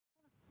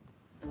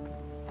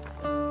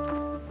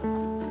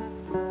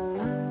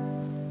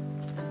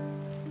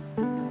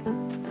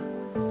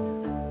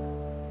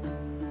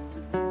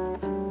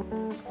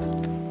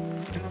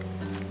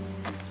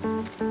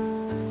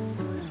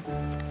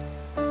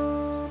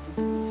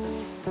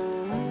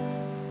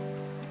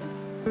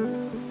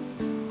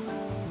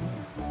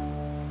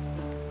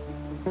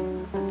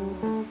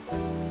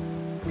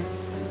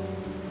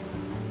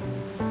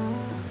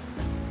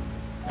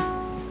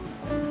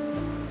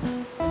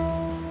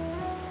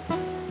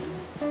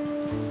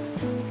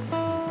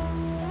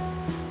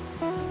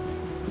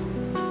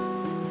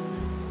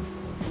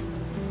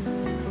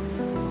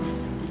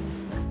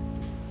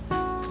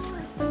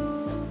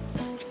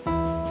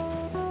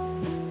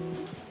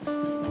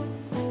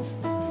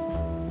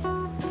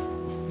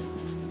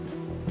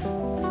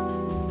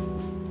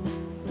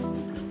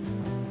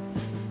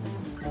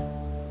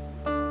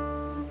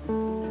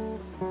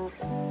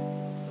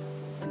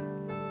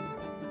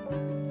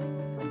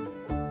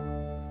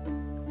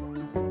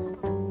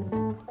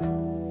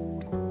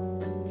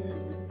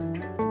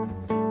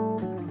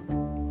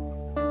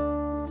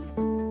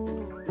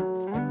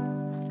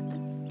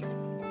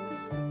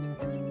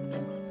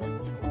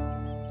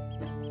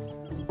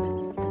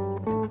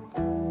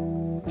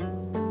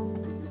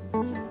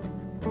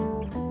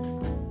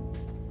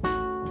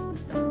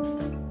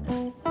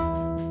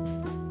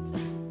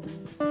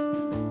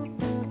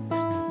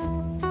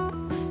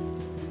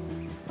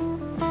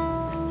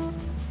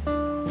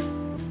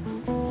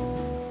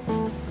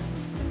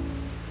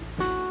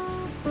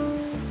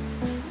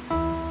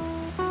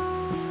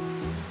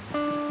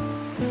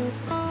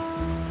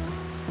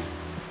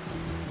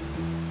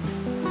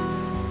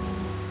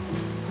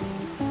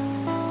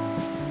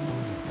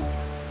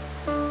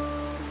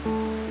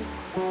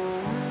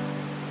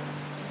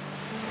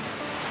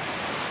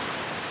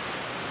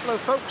Hello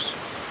folks,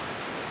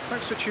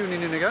 thanks for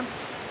tuning in again.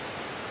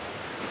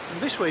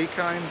 And this week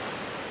I'm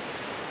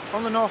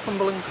on the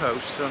Northumberland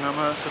coast and I'm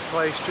at a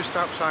place just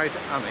outside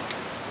Alnwick.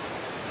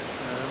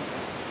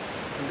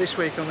 And this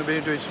week I'm going to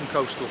be doing some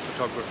coastal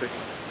photography.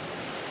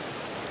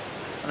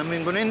 And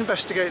I'm going to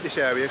investigate this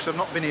area because I've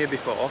not been here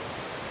before.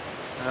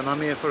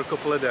 I'm here for a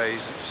couple of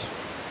days.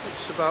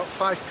 It's about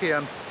 5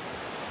 PM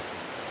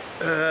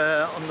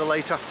on the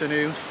late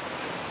afternoon.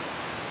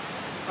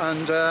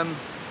 And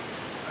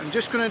I'm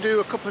just going to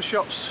do a couple of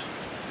shots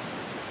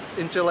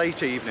into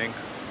late evening,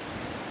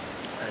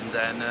 and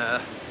then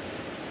I'm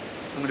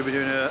going to be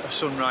doing a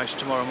sunrise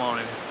tomorrow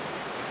morning.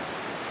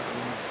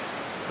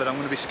 But I'm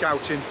going to be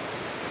scouting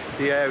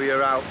the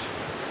area out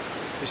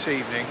this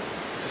evening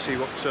to see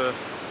what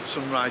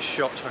sunrise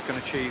shots I can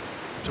achieve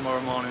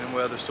tomorrow morning and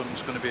where the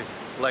sun's going to be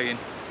laying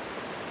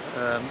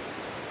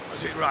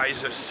as it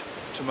rises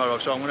tomorrow.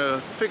 So I'm going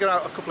to figure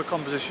out a couple of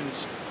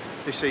compositions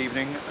this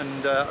evening,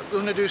 and I'm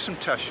going to do some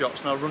test shots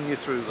and I'll run you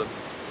through them.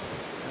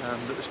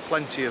 But there's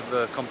plenty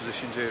of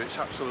compositions here. It's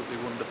absolutely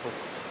wonderful,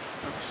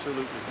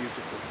 absolutely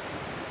beautiful,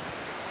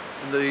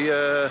 and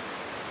the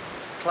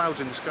clouds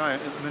in the sky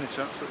at the minute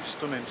are absolutely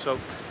stunning. So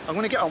I'm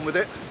going to get on with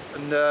it,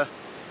 and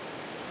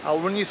I'll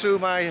run you through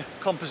my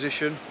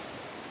composition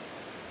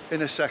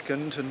in a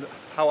second and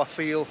how I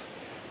feel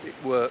it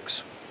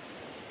works.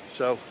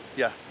 So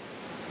yeah,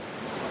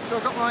 so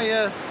I've got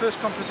my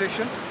first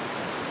composition.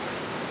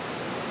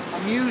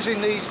 I'm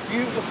using these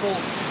beautiful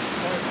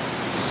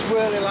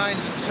swirly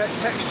lines and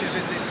textures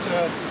in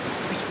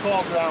this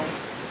foreground.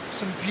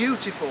 Some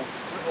beautiful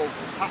little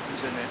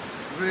patterns in it,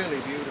 really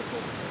beautiful.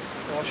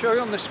 So I'll show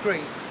you on the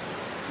screen.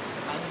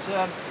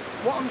 And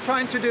what I'm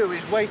trying to do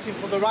is waiting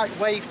for the right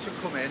wave to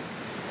come in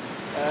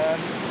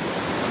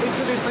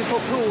into this little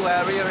pool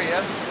area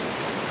here.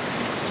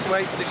 Just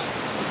wait for this to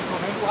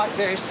come in like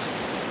this,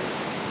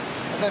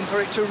 and then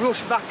for it to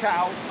rush back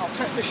out. I'll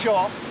take the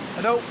shot,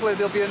 and hopefully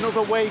there'll be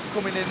another wave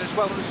coming in as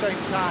well at the same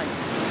time.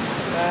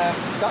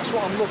 That's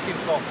what I'm looking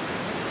for.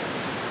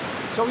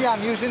 So yeah,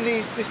 I'm using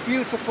this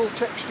beautiful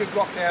textured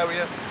rock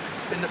area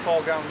in the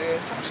foreground here.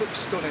 It's absolutely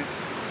stunning,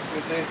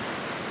 with the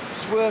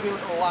swirly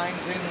little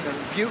lines in and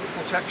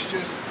beautiful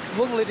textures,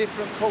 lovely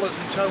different colours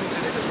and tones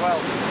in it as well.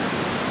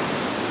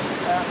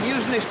 I'm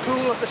using this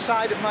pool at the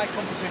side of my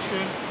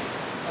composition,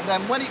 and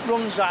then when it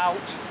runs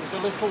out, there's a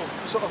little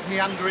sort of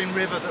meandering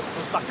river that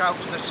goes back out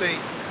to the sea.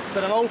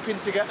 But I'm hoping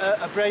to get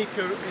a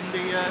breaker in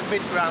the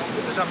mid-ground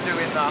as I'm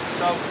doing that.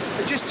 So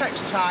it just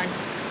takes time.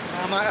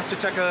 I might have to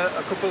take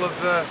a couple of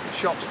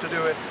shots to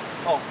do it.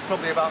 Oh,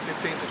 probably about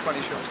 15 to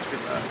 20 shots to be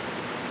fair.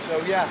 So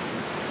yeah.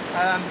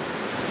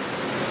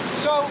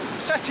 So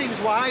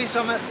settings-wise,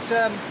 I'm at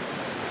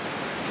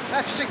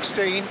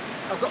f16.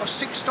 I've got a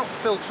 6-stop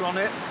filter on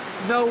it.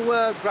 No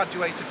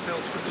graduated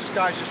filter because the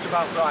sky's just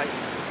about right.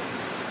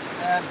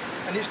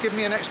 And it's given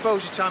me an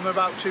exposure time of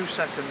about 2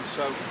 seconds,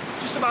 so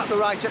just about the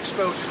right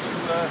exposure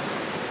to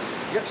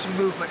get some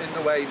movement in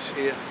the waves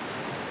here.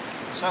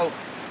 So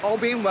all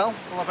being well,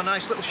 we'll have a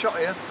nice little shot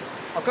here.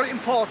 I've got it in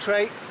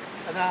portrait,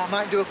 and I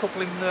might do a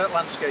couple in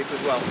landscape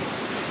as well.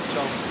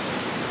 So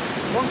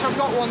once I've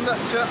got one that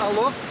I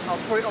love,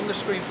 I'll put it on the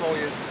screen for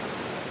you.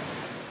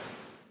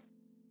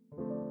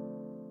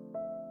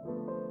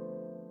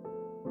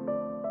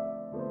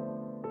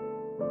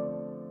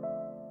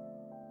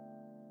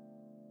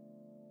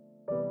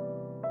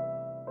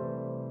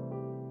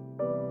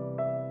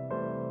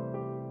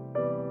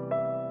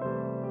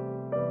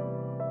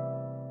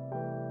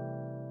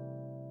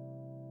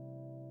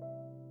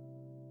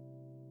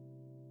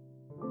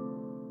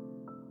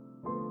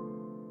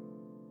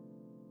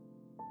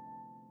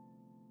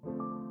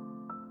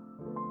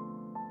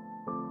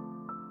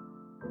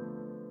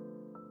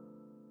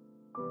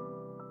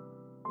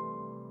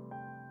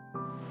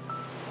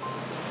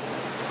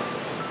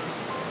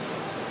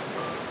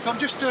 So I'm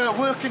just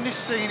working this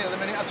scene at the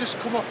minute. I've just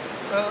come up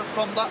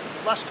from that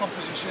last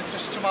composition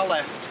just to my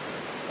left,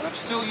 and I'm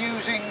still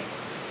using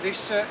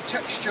this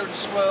texture and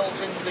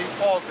swirls in the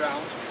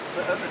foreground,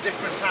 but at a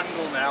different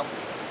angle now,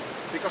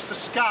 because the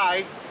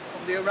sky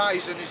on the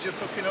horizon is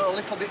just looking a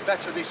little bit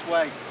better this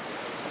way.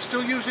 I'm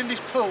still using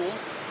this pool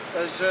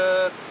as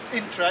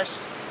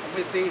interest, and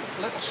with the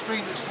little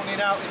stream that's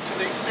running out into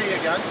the sea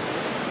again.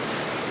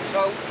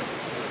 So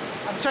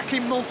I'm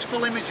taking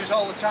multiple images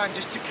all the time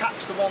just to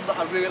catch the one that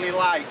I really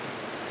like.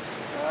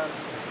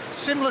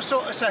 Similar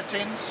sort of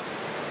settings.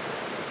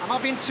 I'm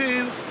having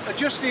to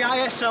adjust the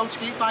ISO to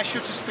keep my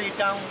shutter speed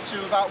down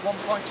to about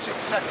 1.6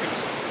 seconds,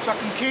 so I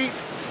can keep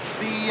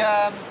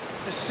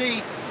the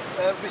sea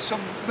with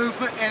some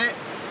movement in it.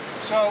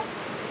 So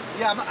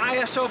yeah, I'm at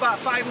ISO about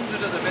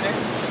 500 at the minute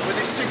with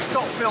this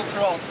 6-stop filter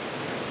on.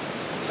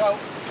 So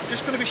I'm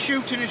just going to be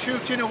shooting and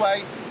shooting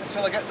away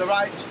until I get the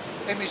right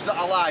image that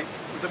I like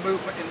with the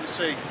movement in the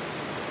sea.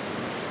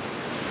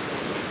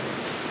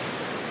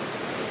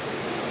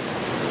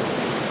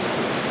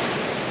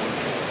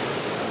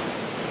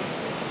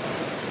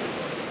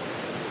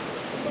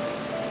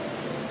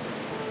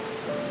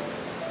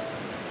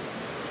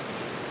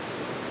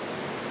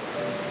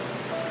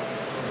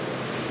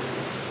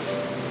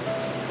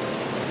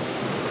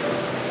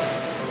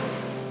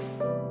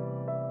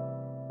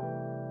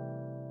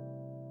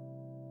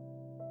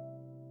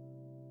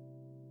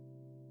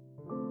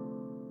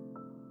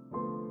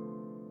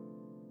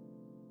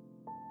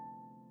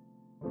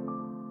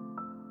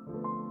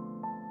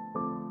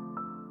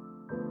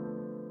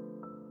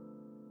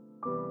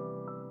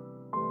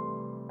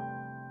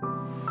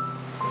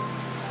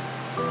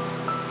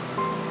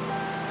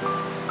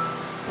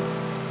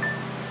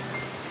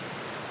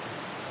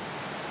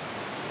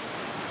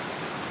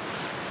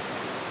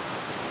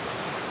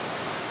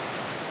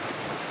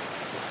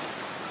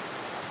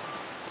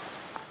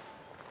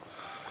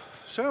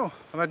 So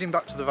I'm heading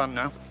back to the van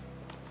now.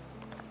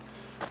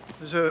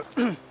 There's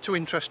two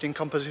interesting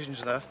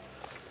compositions there.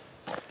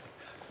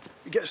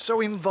 You get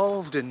so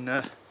involved in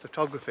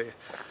photography,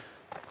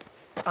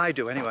 I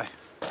do anyway,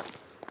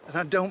 and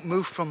I don't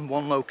move from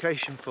one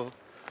location for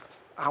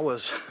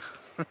hours.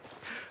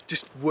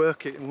 Just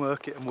work it and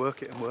work it and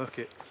work it and work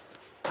it.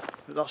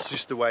 But that's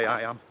just the way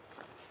I am.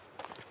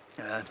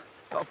 But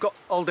I've got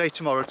all day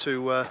tomorrow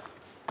to have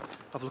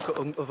a look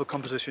at other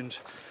compositions.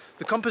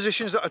 The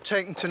compositions that I've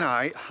taken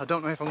tonight, I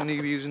don't know if I'm going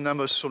to be using them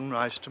as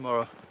sunrise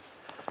tomorrow,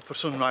 for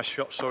sunrise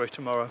shots, sorry,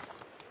 tomorrow.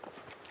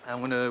 I'm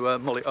going to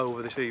mull it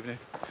over this evening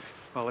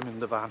while I'm in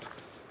the van.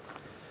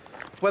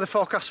 Weather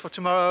forecast for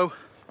tomorrow,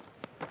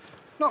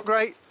 not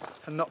great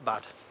and not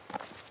bad.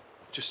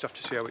 Just have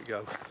to see how it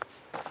goes.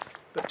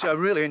 But I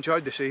really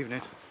enjoyed this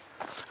evening.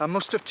 I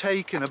must have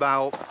taken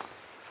about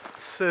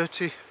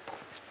 30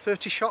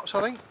 shots,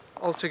 I think,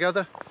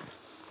 altogether.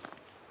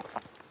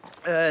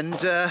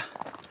 And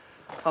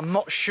I'm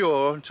not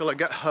sure until I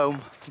get home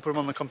and put them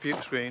on the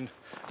computer screen,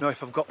 know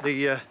if I've got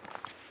the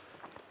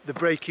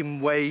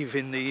breaking wave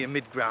in the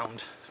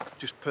mid-ground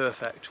just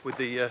perfect with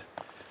the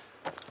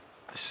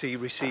sea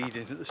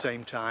receding at the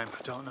same time.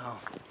 I don't know.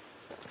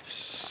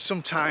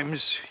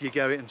 Sometimes you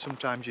get it and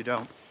sometimes you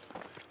don't.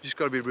 You just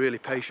got to be really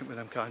patient with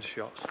them kinds of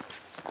shots.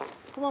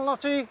 Come on,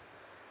 Lottie.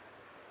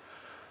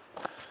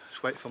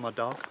 Just wait for my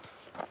dog.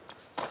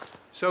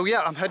 So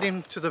yeah, I'm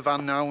heading to the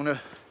van now. I'm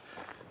gonna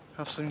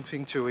have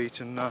something to eat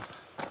and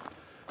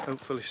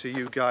hopefully see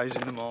you guys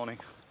in the morning.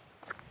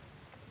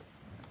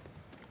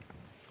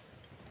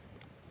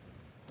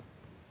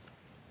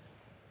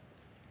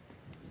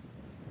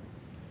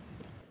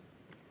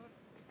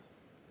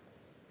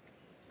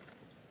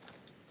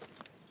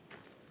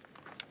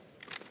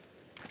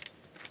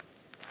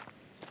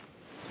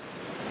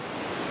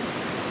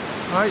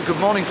 Right, good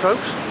morning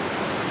folks.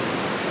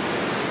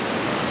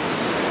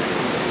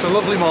 It's a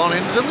lovely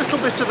morning. There's a little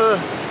bit of a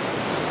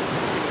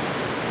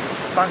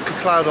bank of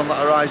cloud on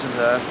that horizon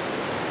there.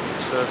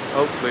 So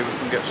hopefully we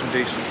can get some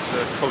decent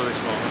colour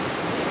this morning.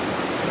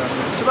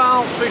 It's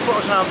about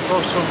 3/4 hour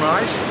before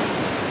sunrise,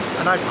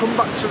 and I've come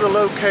back to the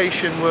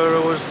location where I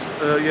was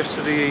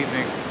yesterday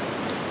evening.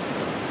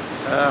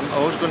 I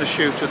was going to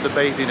shoot at the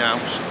bathing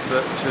house,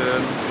 but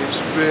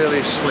it's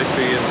really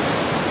slippy and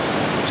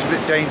it's a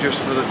bit dangerous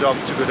for the dog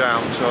to go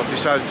down, so I've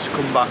decided to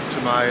come back to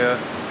my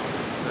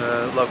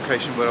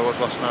location where I was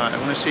last night.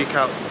 I'm going to seek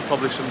out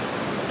probably some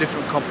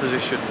different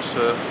compositions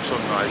for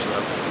sunrise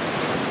though.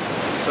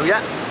 So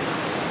yeah,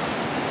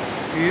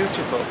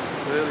 beautiful,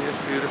 really is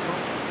beautiful.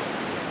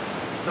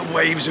 The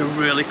waves are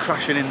really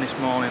crashing in this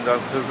morning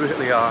though, they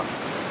really are.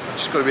 I've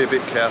just got to be a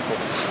bit careful.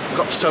 I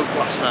got soaked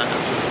last night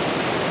actually,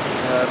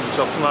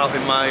 so I've come out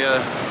in my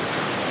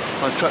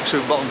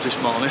tracksuit bottoms this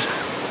morning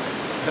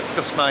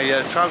because my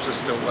trousers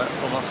are still wet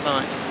from last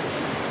night.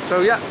 So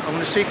yeah, I'm going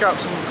to seek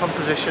out some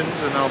compositions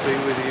and I'll be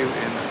with you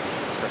in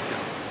a second.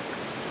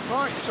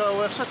 Right,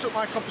 so I've set up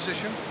my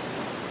composition.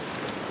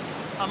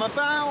 I'm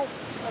about,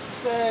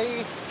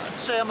 I'd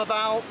say I'm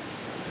about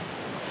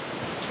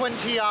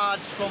 20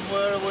 yards from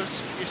where I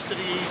was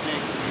yesterday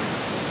evening.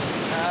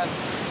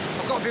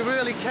 I've got to be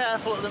really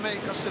careful at the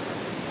minute because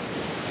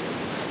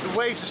the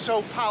waves are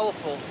so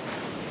powerful,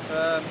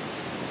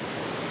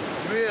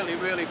 really,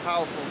 really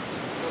powerful.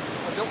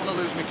 I don't want to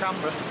lose my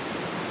camera.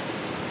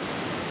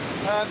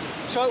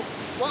 So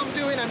what I'm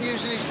doing, I'm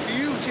using these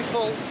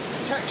beautiful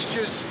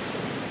textures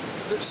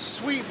that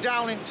sweep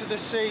down into the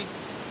sea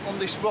on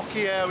this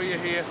rocky area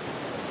here.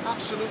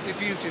 Absolutely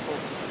beautiful.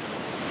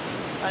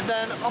 And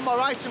then on my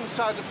right hand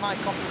side of my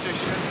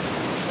composition,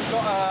 I've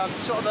got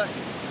sort of a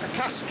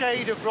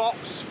cascade of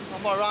rocks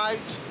on my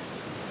right,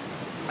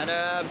 and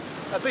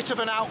a bit of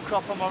an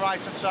outcrop on my right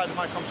hand side of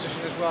my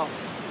composition as well.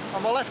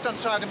 On my left hand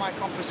side of my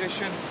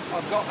composition,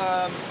 I've got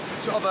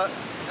sort of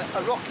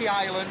a rocky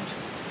island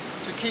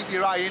to keep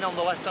your eye in on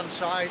the left hand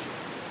side,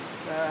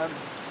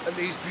 and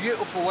these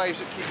beautiful waves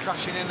that keep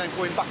crashing in and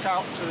going back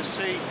out to the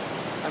sea.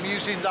 I'm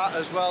using that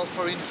as well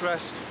for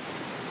interest.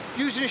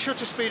 Using a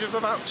shutter speed of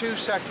about 2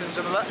 seconds.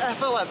 I'm at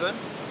f11,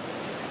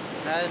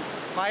 and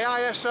my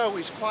ISO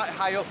is quite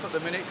high up at the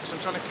minute because I'm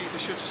trying to keep the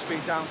shutter speed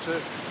down to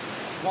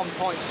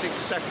 1.6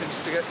 seconds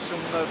to get some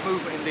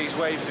movement in these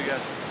waves again.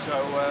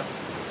 So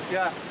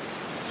yeah,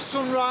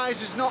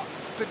 sunrise is not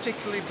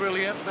particularly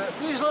brilliant, but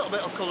there's a little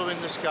bit of colour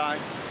in the sky.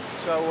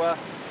 So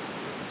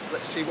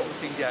let's see what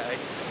we can get.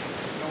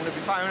 I'm going to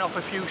be firing off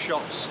a few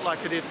shots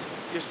like I did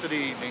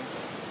yesterday evening,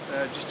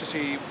 just to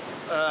see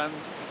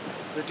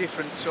the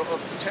different sort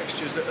of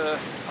textures that are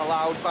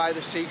allowed by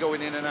the sea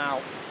going in and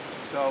out.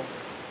 So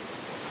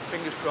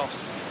fingers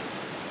crossed.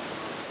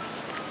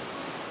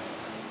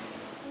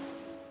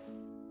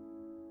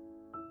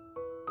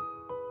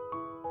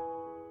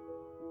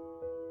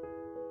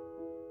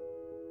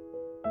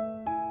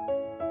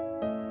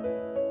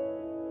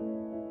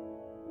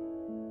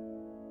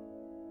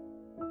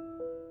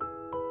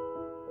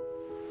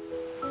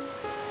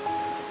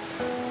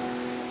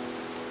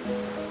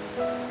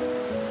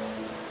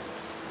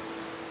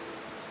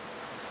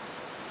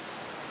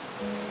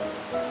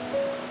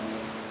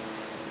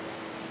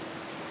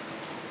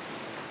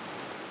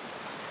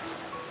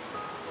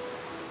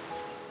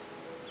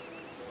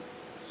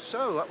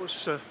 So that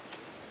was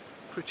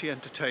pretty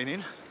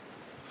entertaining,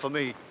 for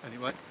me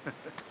anyway.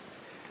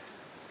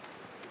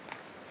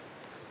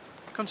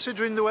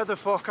 Considering the weather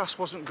forecast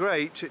wasn't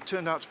great, it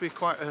turned out to be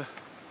quite a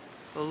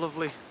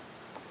lovely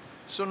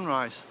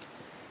sunrise.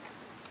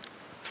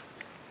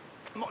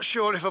 I'm not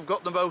sure if I've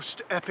got the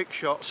most epic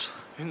shots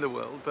in the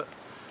world, but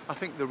I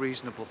think they're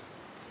reasonable.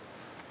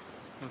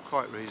 They're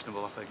quite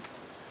reasonable, I think.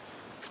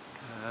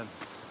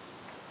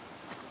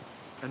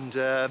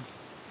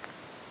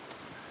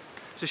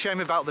 It's a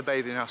shame about the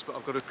bathing house, but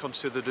I've got to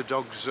consider the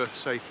dogs'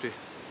 safety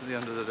at the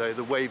end of the day.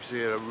 The waves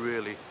here are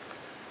really,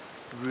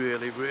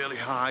 really, really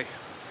high,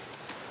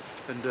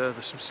 and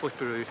there's some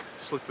slippery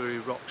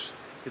rocks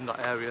in that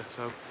area,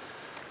 so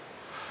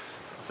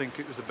I think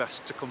it was the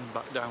best to come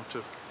back down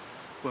to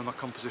where my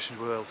compositions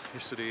were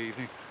yesterday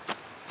evening.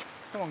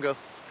 Come on, girl.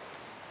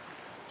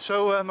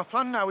 So my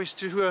plan now is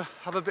to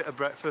have a bit of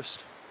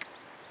breakfast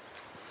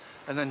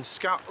and then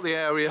scout the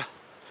area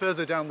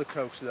further down the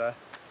coast there.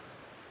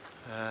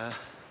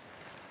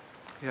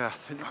 Yeah, I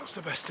think that's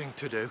the best thing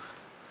to do.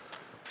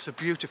 It's a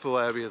beautiful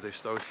area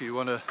this though, if you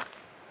want to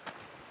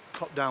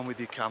pop down with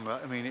your camera.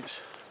 I mean, it's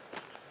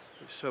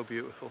so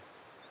beautiful.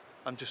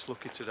 I'm just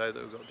lucky today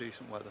that we've got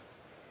decent weather.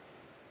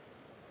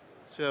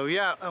 So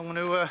yeah, I'm going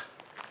to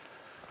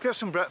get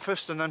some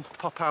breakfast and then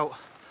pop out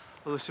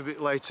a little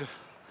bit later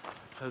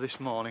this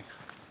morning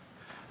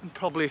and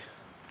probably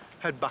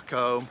head back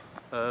home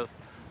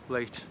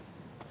late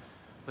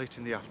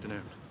in the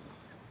afternoon.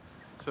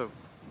 So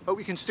hope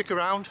you can stick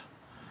around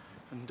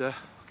and get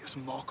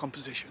some more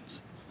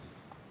compositions.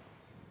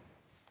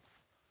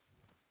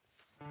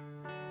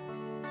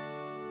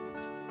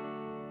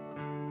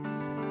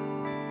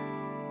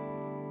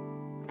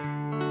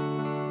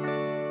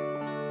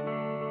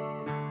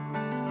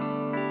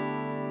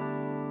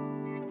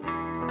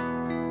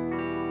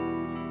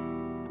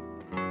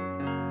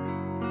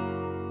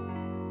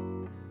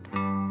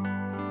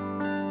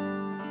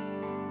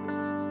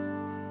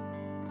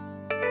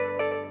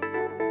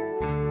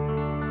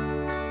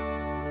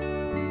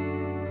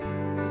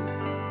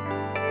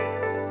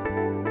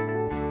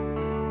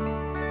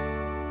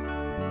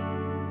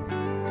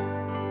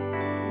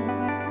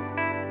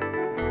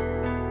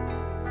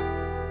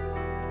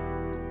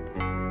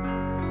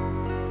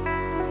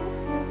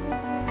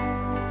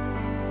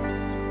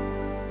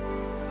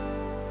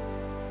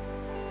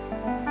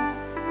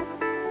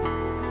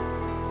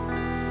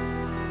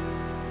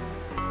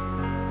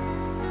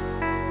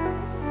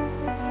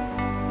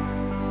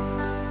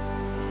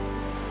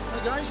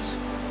 Guys,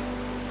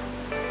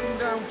 come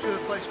down to a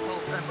place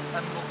called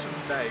Embleton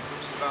Bay,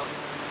 which is about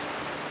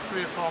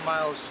 3 or 4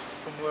 miles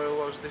from where I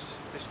was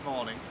this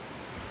morning,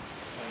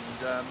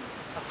 and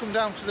I've come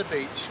down to the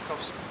beach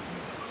because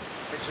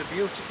it's a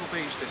beautiful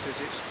beach.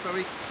 It's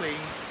very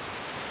clean.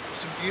 There's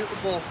some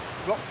beautiful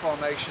rock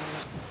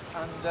formations,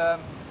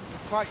 and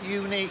quite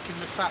unique in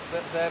the fact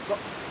that they've got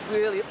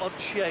really odd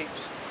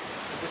shapes.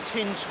 They're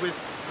tinged with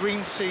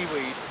green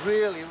seaweed,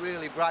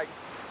 really bright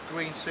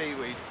green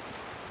seaweed.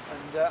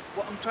 And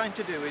what I'm trying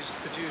to do is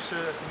produce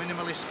a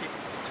minimalistic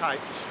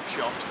type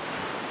shot.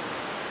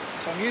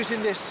 So I'm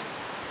using this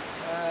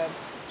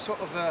sort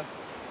of a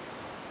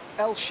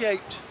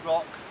L-shaped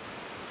rock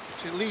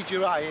to lead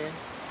your eye in.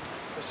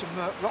 There's some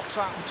rocks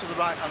out onto the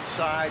right hand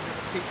side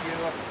that keep you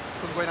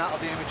from going out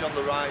of the image on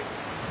the right.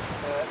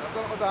 I've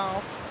got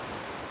about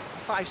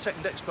a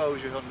 5-second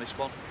exposure on this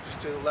one,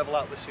 just to level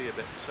out the sea a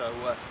bit. So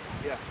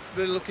yeah,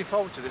 really looking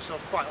forward to this. I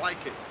quite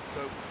like it.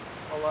 So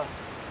I'll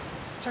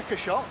take a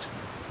shot.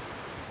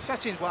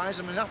 Settings wise,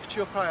 I'm in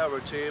aperture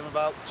priority. I'm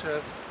about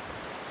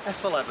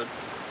f11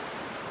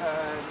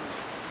 and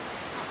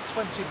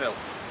 20mm.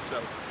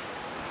 So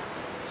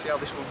see how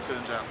this one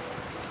turns out.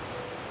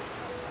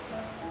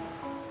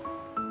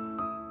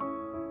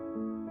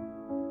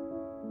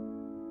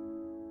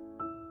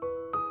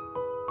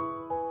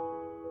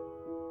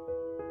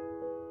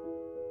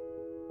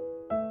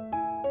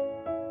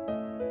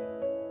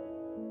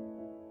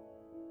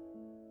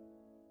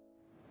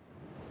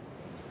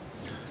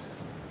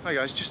 Hi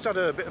guys, just had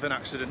a bit of an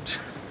accident.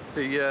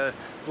 The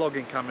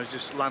vlogging camera's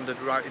just landed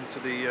right into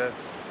the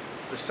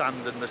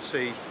sand and the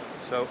sea.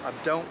 So I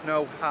don't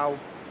know how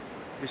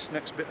this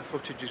next bit of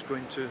footage is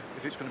going to,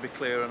 if it's going to be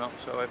clear or not.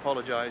 So I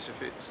apologise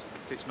if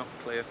it's not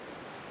clear.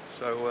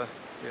 So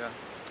yeah,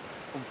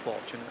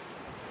 unfortunate.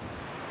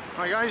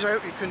 Hi guys, I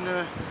hope you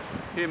can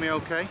hear me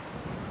okay,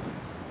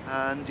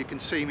 and you can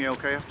see me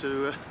okay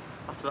after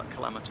that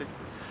calamity.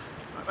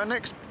 Right, my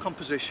next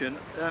composition,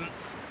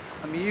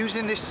 I'm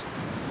using this.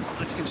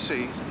 If you can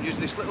see, I'm using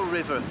this little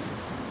river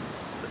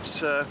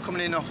that's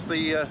coming in off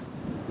the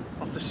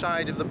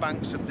side of the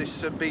banks of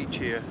this beach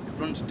here. It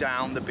runs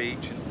down the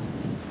beach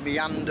and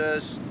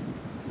meanders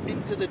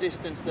into the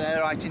distance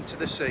there, right into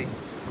the sea.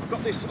 I've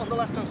got this on the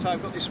left hand side.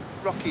 I've got this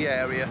rocky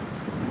area,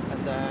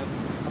 and then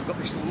I've got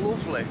this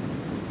lovely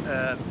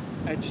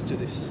edge to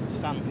this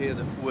sand here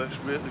that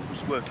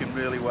was working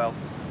really well.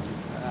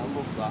 I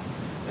love that,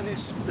 and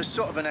there's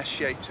sort of an S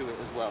shape to it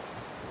as well.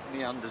 It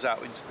meanders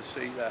out into the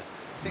sea there.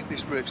 I think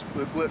this works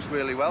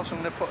really well, so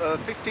I'm going to put a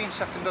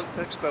 15-second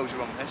exposure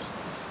on this,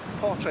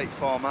 portrait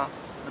format,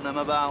 and I'm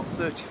about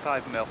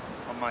 35mm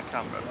on my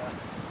camera there.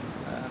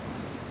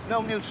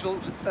 No neutral,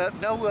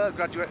 no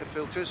graduated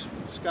filters,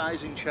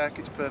 sky's in check,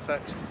 it's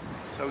perfect.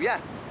 So yeah,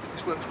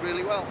 this works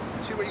really well.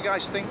 See what you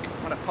guys think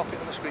when I pop it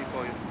on the screen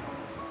for you.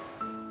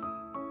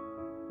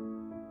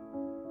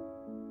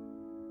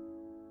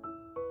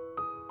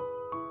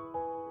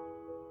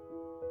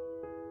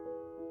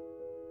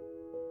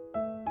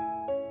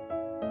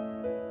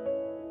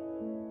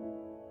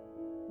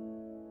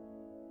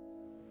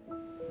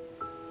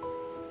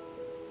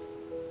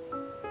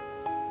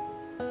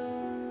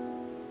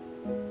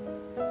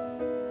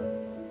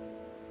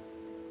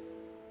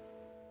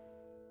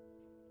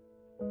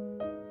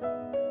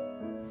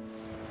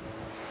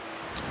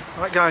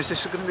 Right guys,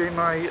 this is going to be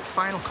my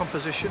final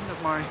composition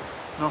of my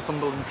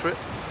Northumberland trip,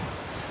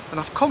 and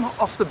I've come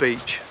off the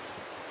beach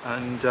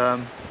and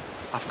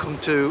I've come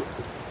to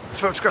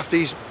photograph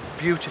these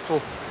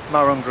beautiful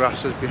marron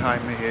grasses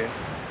behind me here.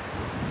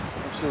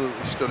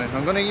 Absolutely stunning.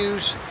 I'm going to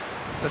use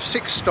a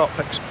 6-stop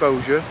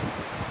exposure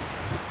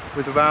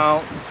with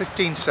about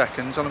 15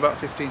 seconds, on about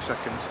 15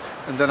 seconds,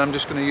 and then I'm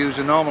just going to use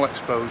a normal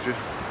exposure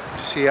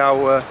to see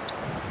how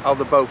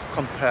they both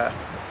compare.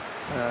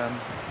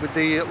 With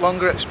the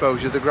longer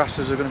exposure, the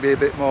grasses are going to be a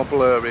bit more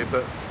blurry,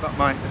 but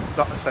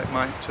that effect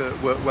might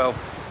work well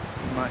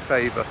in my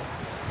favour.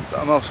 But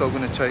I'm also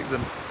going to take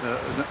them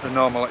a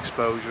normal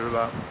exposure,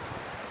 about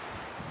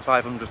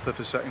 500th of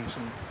a second,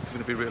 so it's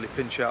going to be really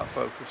pinch out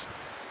focus.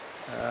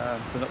 They're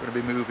not going to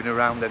be moving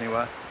around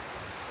anywhere.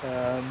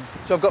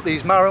 So I've got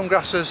these marron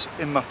grasses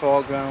in my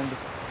foreground,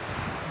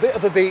 a bit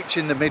of a beach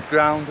in the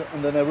mid-ground,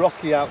 and then a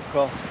rocky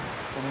outcrop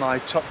on my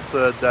top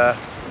third there,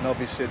 and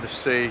obviously the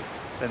sea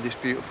and this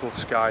beautiful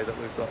sky that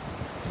we've got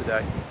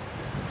today.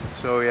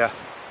 So yeah,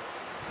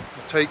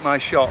 I'll take my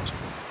shot,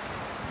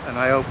 and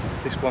I hope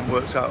this one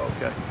works out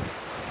okay.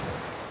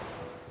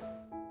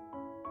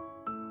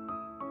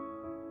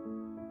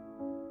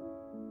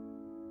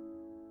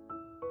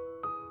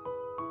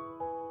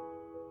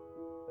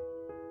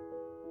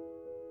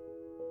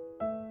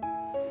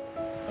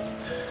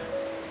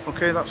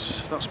 Okay,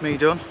 that's me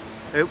done.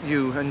 I hope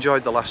you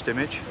enjoyed the last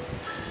image,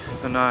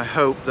 and I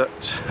hope that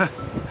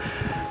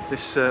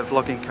this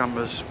vlogging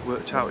camera's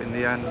worked out in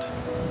the end.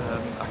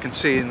 I can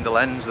see in the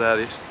lens there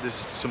there's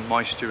some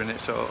moisture in it,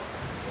 so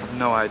I have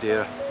no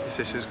idea if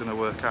this is going to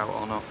work out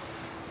or not.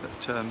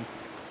 But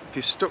if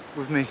you stuck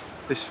with me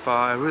this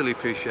far, I really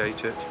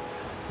appreciate it.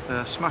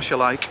 Smash a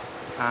like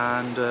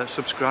and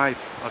subscribe.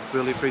 I'd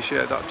really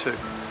appreciate that too.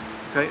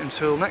 Okay,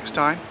 until next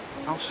time,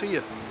 I'll see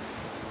you.